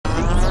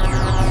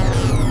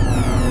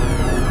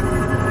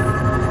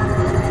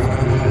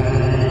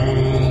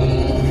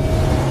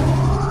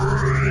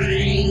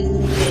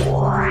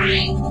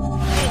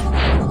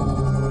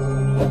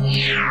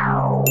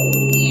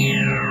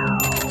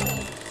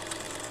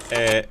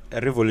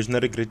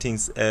Revolutionary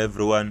greetings,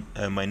 everyone.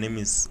 My name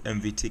is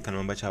MVT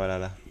Khanimamba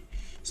Chabalala.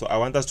 So I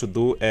want us to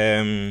do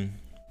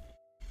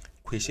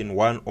question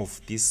 1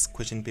 of this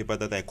question paper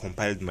that I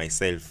compiled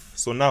myself.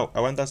 So now I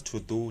want us to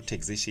do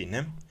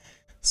taxation.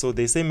 So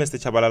they say Mr.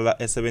 Chabalala,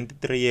 a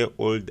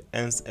 73-year-old,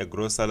 earns a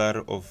gross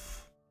salary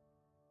of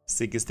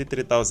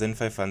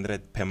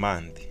 63,500 per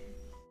month.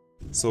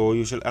 So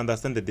you should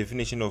understand the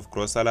definition of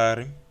gross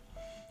salary.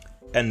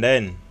 And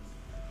then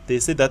they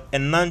say that a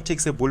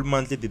non-taxable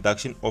monthly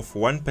deduction of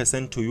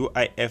 1% to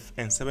UIF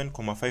and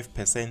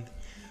 7.5%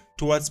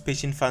 towards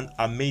pension fund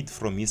are made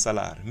from his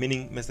salary,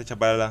 meaning Mr.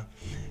 Chabalala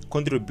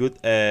contribute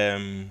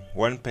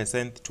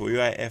 1% to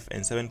UIF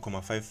and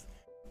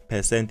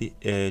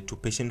 7.5% to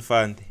pension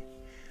fund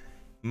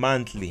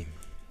monthly.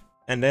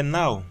 And then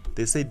now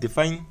they say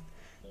define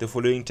the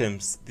following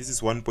terms. This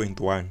is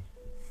 1.1.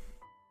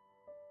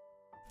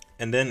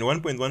 And then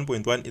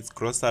 1.1.1 is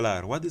gross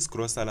salary. What is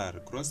gross salary?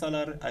 Gross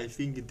salary, I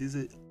think this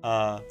is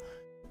a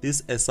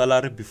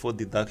salary before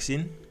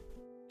deduction.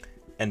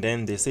 And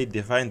then they say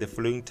define the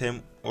following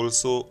term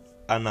also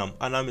annum.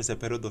 Annum is a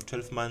period of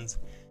 12 months.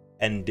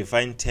 And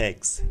define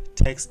tax.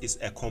 Tax is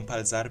a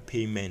compulsory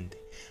payment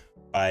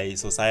by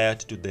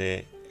society to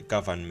the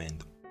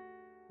government.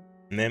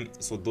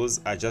 So those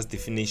are just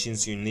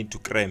definitions you need to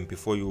cram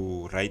before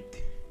you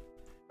write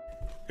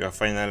your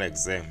final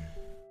exam.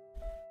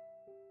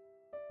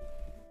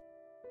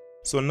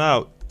 So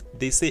now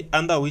they say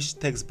under which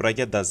tax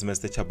bracket does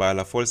Mr.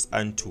 Chabalala falls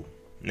into?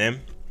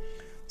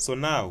 So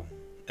now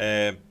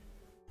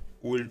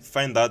we'll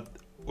find that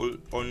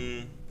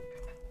on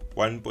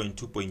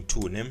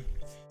 1.2.2.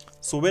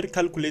 So we'll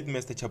calculate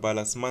Mr.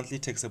 Chabalala's monthly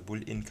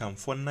taxable income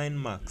for 9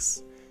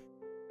 marks.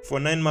 For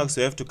 9 marks,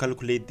 you have to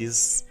calculate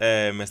this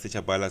Mr.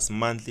 Chabalala's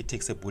monthly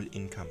taxable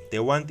income. They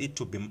want it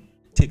to be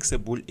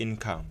taxable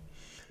income.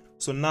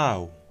 So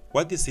now,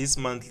 what is his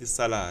monthly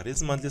salary?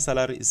 His monthly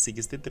salary is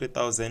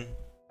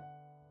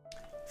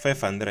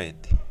 63,500.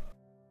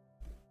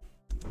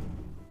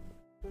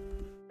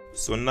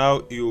 So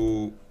now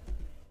you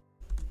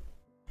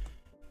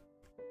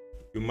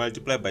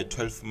multiply by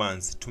 12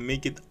 months to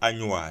make it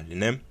annual.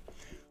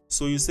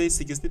 So you say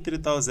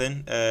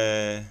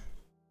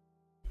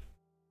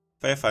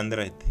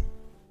 63,500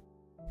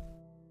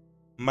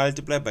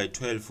 multiply by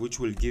 12, which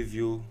will give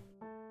you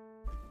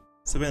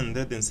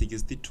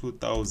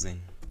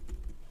 762,000.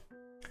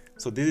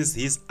 So this is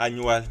his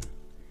annual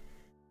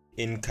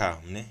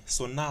income.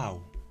 So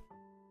now,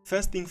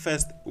 first thing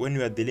first, when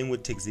you are dealing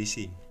with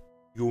taxation,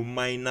 you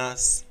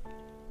minus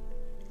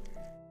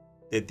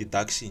the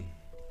deduction.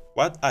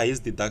 What are his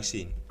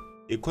deduction?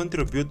 They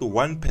contribute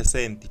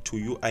 1% to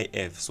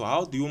UIF. So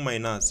how do you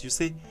minus? You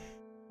say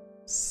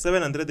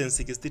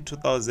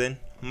 762,000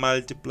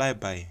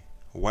 multiplied by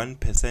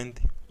 1%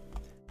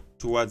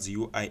 towards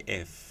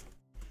UIF.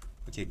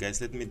 Okay guys,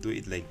 let me do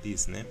it like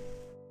this.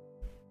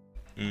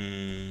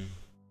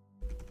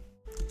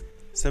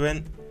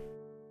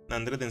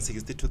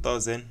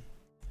 762,000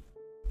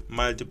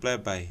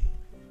 multiplied by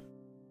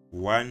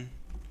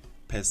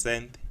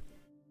 1%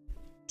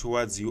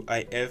 towards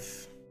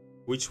UIF,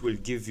 which will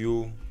give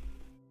you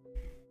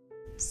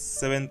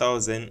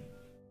 7,000.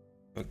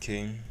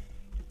 Okay,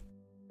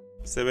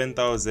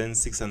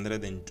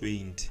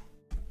 7,620.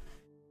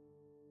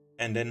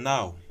 And then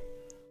now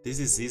this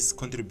is his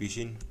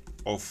contribution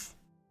of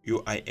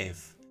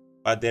UIF.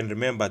 But then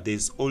remember,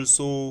 there's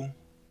also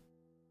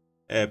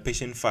a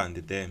pension fund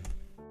there.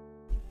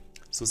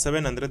 So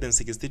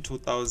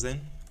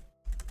 762,000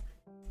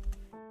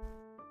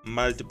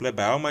 multiplied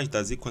by how much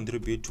does it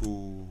contribute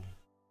to?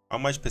 How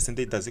much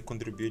percentage does it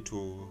contribute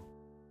to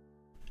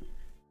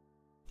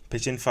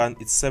pension fund?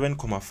 It's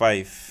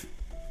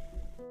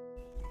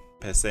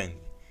 7.5%,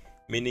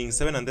 meaning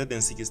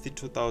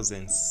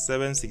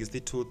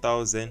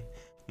 762,000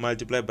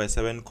 multiplied by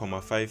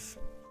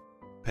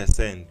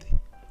 7.5%,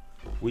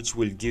 which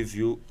will give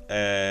you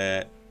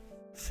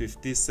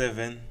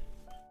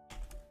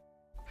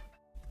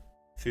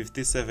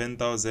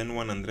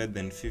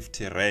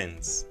 57,150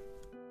 rands.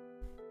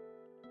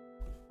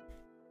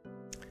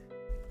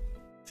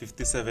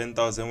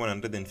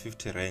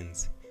 57,150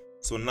 rands.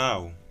 So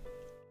now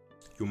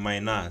you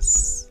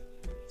minus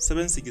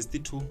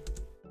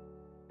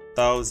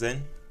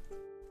 762,000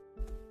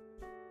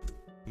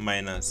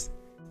 minus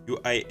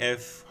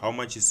UIF. How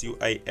much is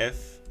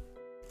UIF?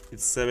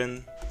 It's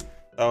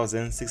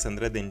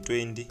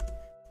 7,620.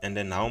 And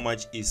then how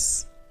much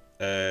is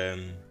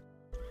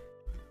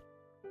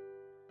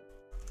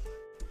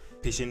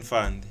pension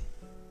fund?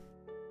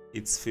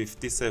 It's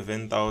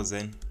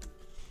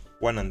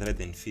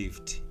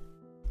 57,150.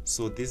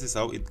 So this is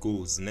how it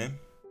goes.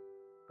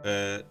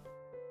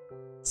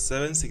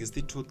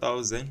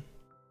 762,000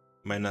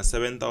 minus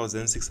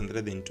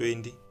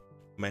 7,620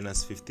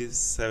 minus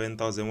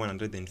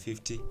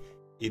 57,150,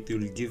 it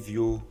will give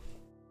you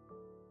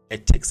a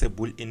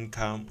taxable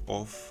income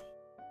of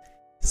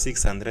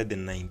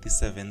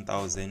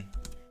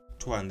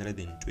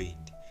 697,220.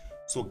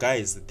 So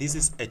guys, this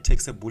is a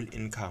taxable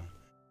income.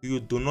 You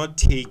do not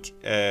take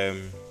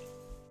this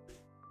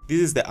This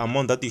is the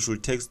amount that you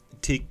should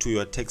take to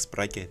your tax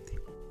bracket.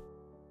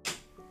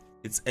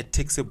 It's a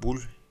taxable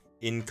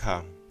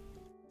income.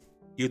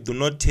 You do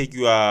not take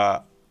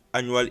your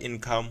annual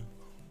income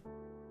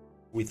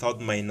without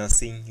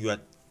minusing your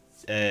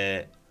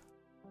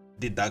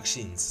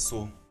deductions.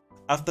 So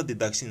after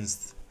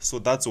deductions, so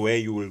that's where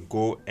you will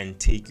go and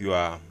take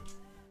your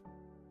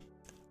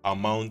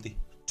amount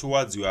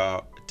towards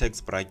your tax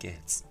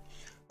brackets.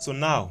 So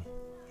now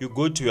you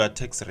go to your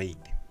tax rate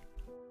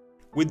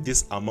with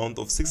this amount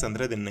of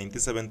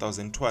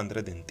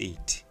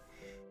 697,280.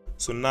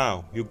 So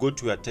now you go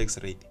to your tax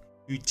rate,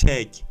 you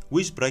check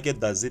which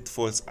bracket does it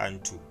falls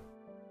onto.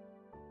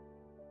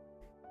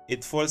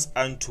 It falls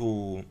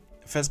onto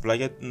first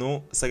bracket,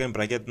 no. Second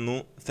bracket,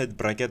 no. Third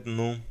bracket,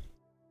 no.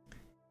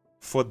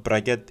 Fourth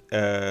bracket,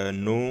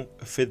 no.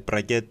 Fifth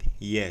bracket,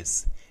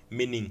 yes.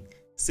 Meaning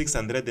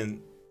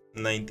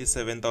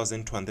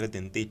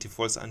 697,230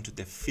 falls onto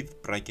the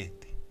fifth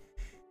bracket,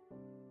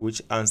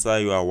 which answer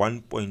you are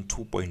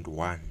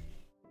 1.2.1.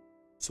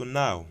 So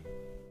now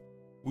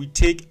we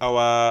take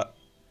our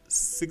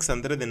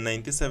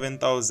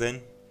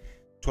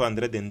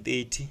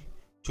 697,230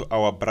 to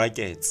our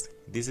brackets.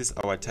 This is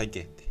our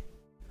target.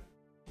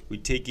 We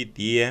take it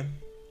here.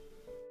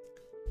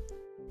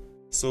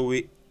 So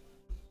we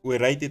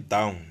write it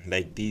down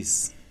like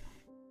this.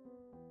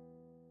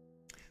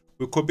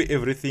 We copy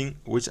everything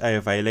which I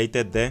have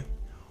highlighted there.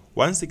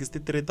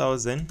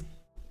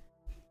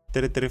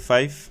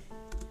 163,335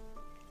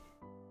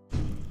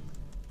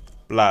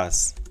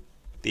 plus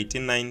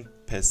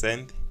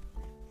 39%.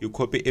 You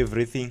copy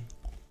everything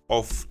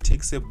of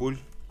taxable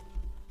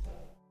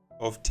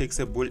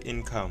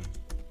income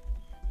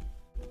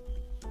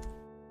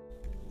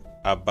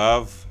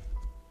above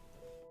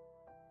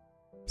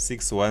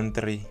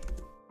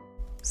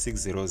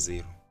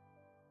 613,600,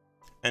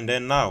 and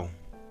then now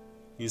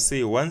you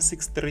say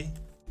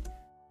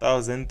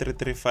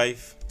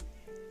 163,335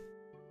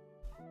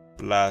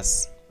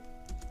 plus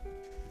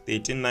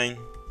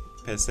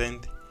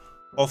 39%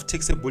 of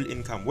taxable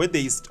income. Where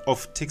there is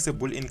of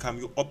taxable income,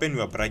 you open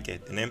your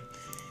bracket, and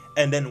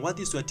then what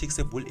is your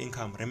taxable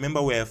income?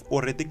 Remember, we have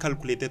already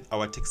calculated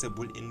our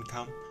taxable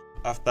income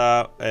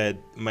after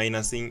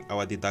minusing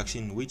our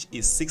deduction, which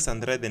is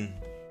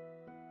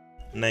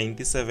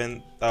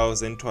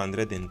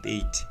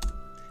 697,280,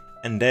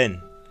 and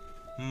then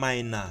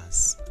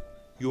minus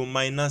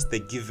the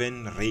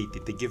given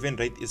rate. The given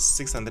rate is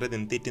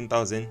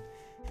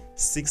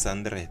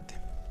 613,600,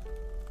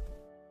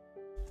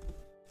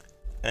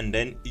 and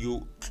then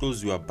you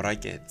close your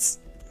brackets,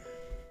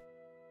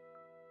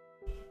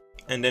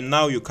 and then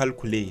now you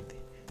calculate.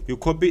 You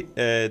copy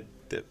the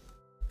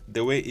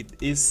way it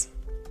is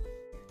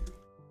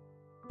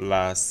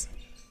plus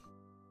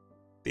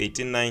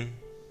 39%.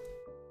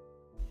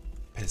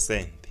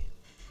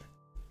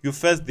 You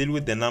first deal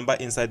with the number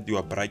inside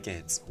your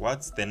brackets.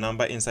 What's the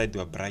number inside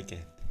your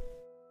bracket?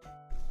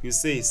 You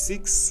say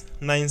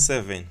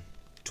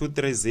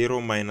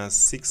 697,230 minus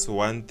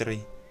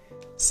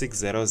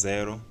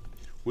 613,600,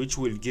 which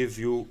will give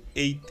you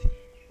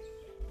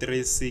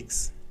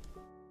 836.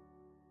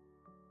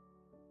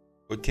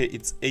 Okay,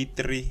 it's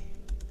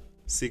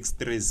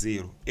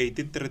 83630,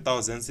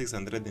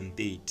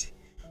 83,680.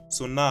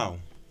 So now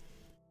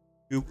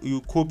you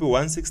copy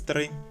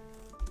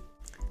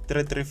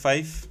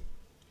 163,335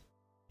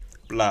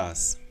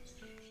 plus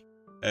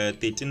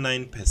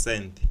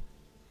 39%.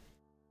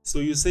 So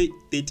you say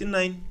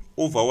 39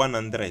 over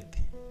 100.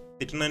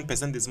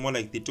 39% is more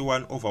like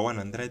 31 over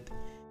 100.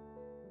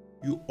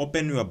 You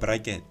open your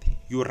bracket.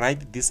 You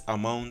write this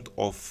amount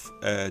of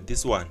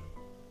this one.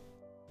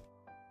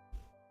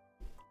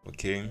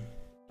 Okay,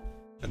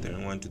 I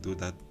don't want to do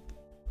that.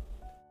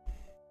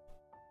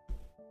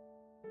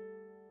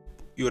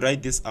 You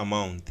write this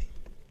amount.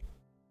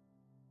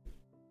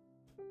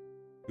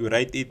 You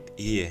write it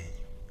here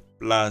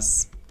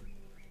plus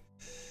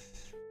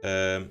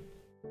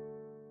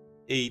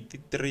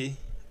 83,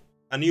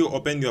 and you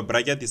open your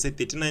bracket. You say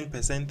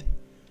 39%.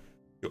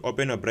 You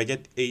open your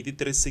bracket,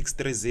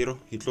 83,630.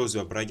 You close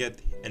your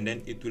bracket, and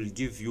then it will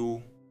give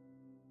you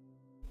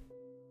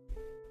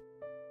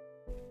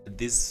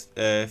this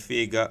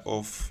figure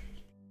of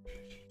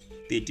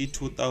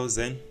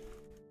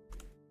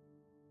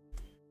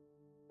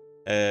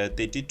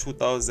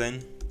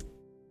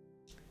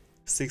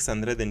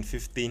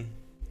 32,615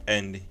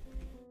 and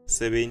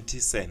 70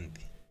 cents.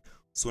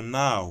 So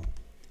now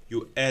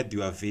you add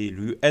your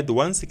value. You add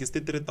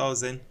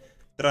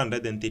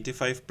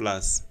 163,335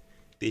 plus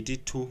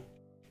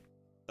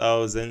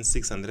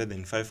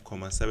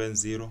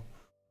 32,605.70,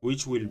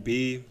 which will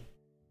be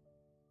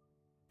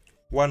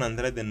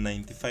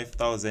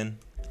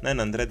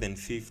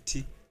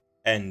 195,950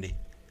 and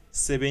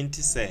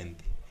 70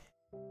 cents.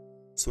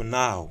 So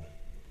now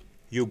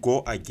you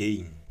go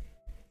again.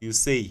 You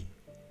say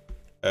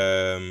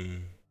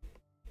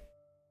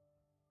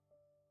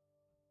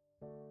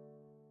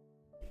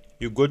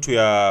you go to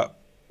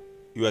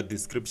your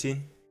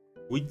description,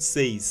 which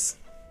says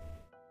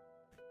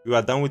you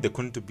are done with the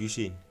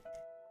contribution.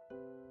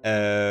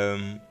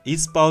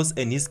 his spouse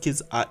and his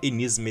kids are in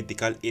his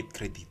medical aid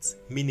credits,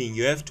 meaning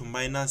you have to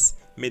minus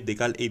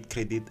medical aid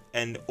credit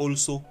and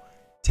also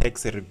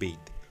tax rebate.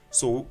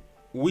 So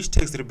which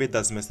tax rebate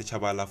does Mr.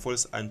 Chabalala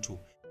falls onto?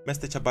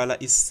 Mr. Chabalala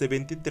is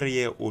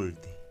 73-year-old.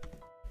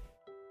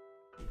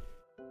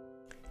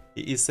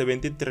 He is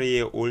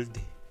 73-year-old,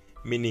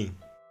 meaning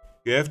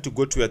you have to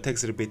go to your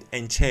tax rebate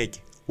and check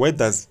where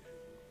does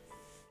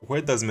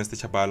Mr.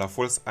 Chabalala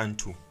falls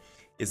onto.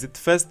 Is it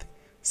first,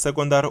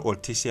 secondary, or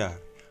tertiary?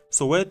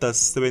 So where does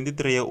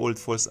 73-year-old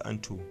falls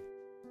onto?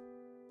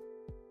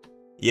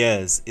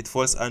 Yes, it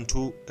falls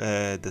onto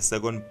the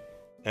second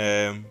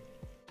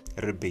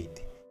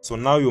rebate. So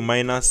now you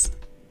minus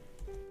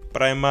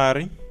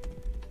primary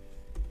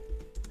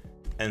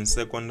and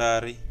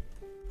secondary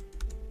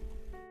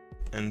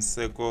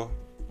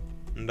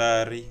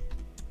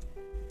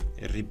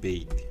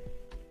rebate,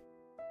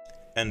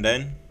 and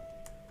then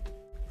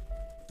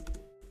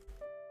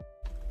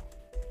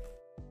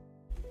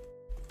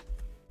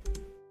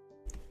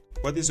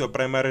what is your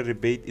primary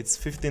rebate? It's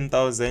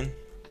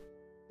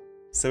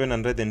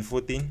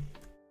 15,714.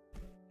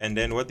 And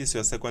then what is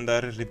your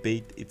secondary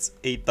rebate? It's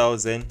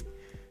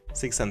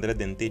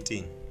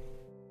 8,613,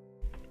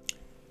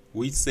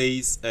 which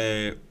says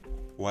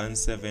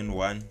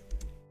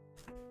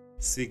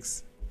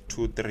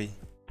 171,623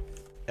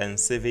 and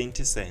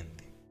 70 cents.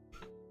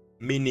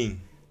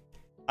 Meaning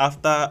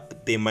after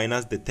they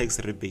minus the tax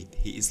rebate,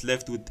 he is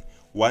left with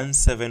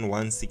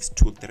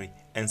 171,623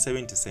 and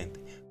 70 cents.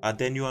 But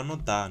then you are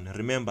not done.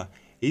 Remember,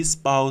 his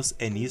spouse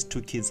and his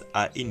 2 kids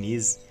are in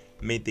his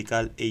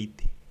medical aid.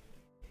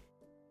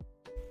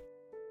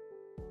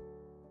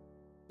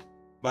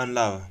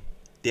 Banlawa,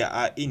 they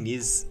are in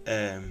his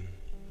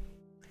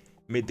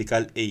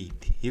medical aid,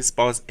 his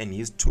spouse and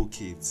his 2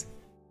 kids.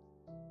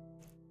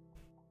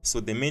 So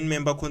the main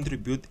member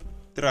contribute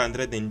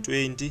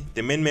 320.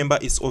 The main member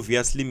is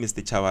obviously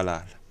Mr.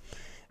 Chabalala.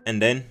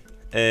 And then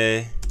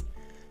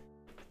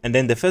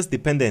the first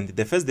dependent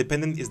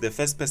is the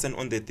first person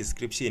on the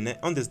description.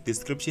 On this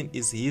description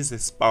is his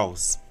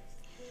spouse,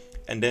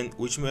 and then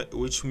which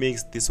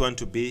makes this one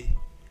to be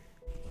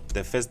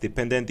the first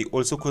dependent. She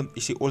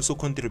also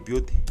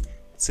contribute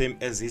same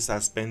as his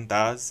husband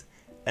does,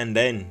 and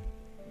then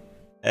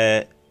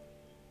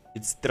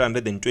it's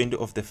 320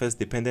 of the first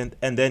dependent,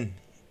 and then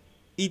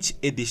each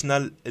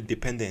additional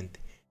dependent,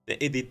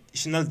 the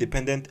additional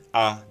dependent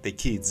are the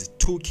kids,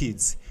 2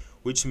 kids,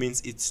 which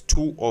means it's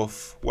 2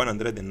 of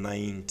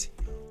 190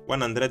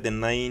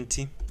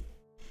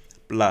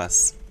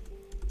 plus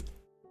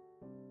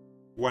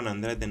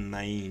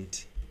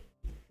 190.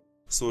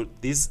 So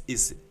this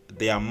is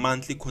their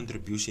monthly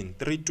contribution,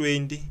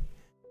 320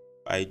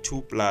 by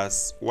 2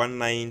 plus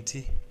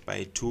 190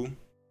 by 2.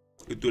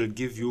 It will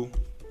give you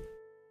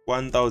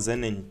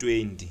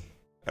 1,020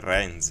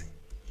 rands.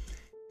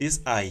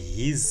 These are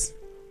his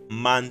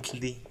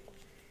monthly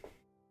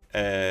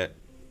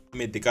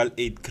medical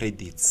aid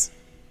credits.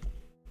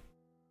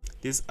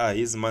 These are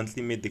his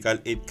monthly medical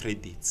aid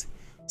credits.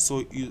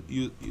 So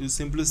you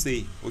simply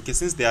say, okay,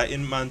 since they are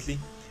in monthly,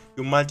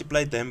 you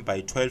multiply them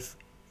by 12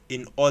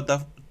 in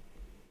order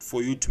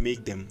for you to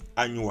make them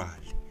annual.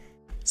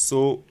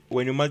 So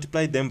when you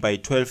multiply them by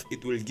 12,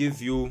 it will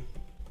give you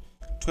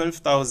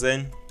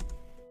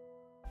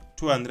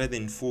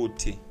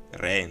 12,240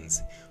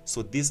 rands.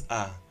 So these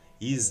are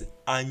his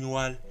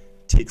annual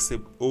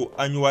taxable or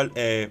annual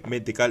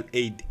medical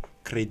aid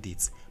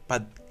credits.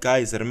 But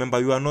guys, remember,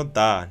 you are not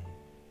done.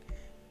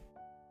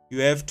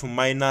 You have to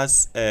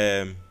minus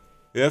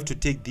you have to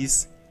take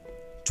this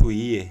to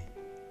here.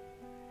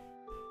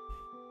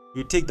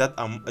 You take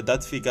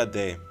that figure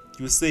there.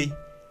 You say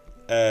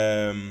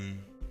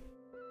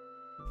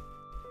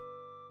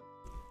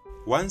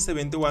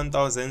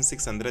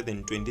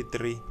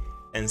 171,623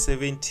 and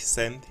 70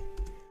 cents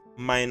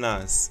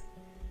minus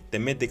the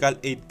medical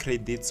aid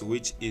credits,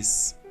 which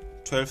is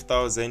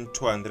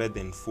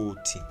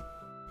 12,240,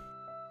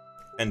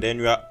 and then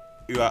your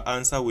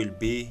answer will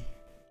be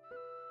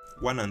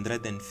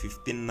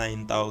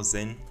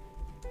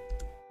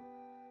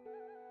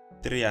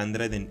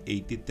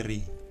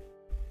 159,383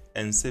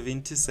 and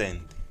 70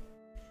 cents.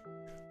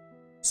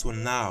 So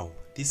now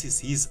this is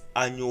his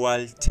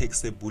annual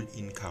taxable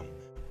income.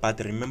 But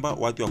remember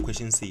what your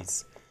question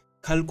says.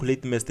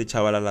 Calculate Mr.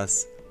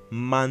 Chabalala's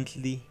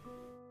monthly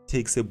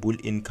taxable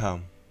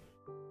income.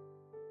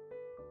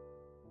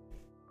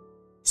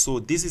 So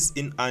this is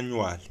in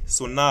annual.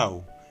 So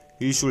now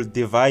you should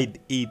divide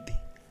it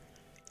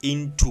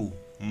into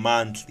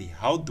monthly.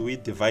 How do we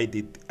divide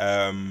it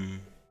to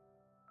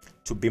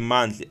be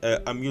monthly?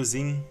 I'm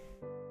using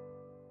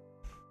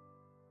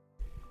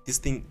this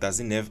thing,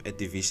 doesn't have a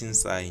division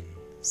sign,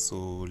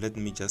 so let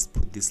me just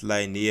put this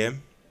line here,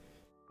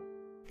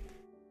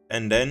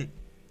 and then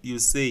you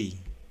say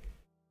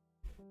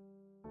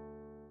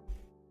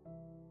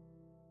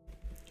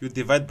you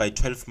divide by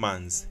 12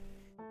 months,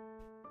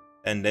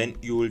 and then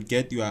you will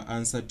get your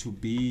answer to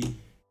be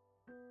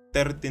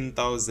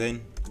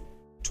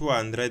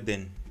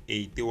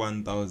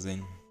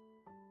 13,281,000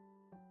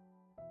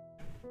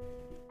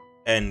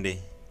 and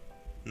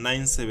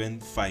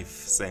 975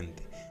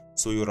 cents.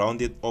 So you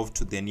round it off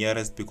to the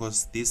nearest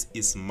because this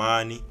is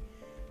money.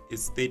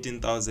 It's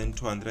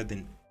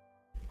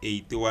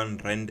 13,281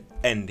 rand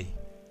and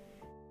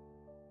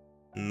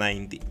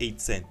 98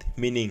 cents,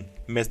 meaning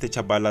Mr.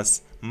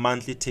 Chabalala's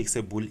monthly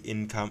taxable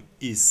income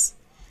is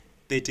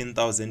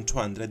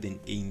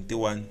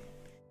 13,281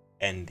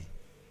 and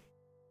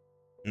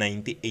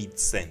 98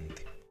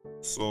 cents.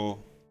 So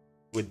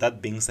with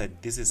that being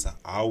said, this is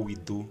how we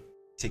do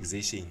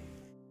taxation.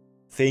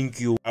 Thank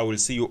you. I will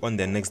see you on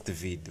the next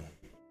video.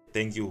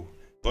 Thank you.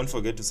 Don't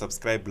forget to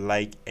subscribe,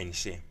 like and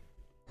share.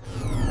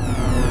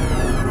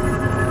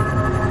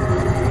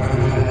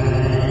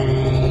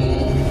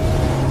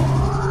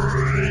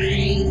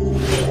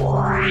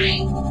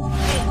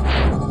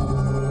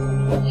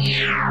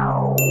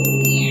 Meow.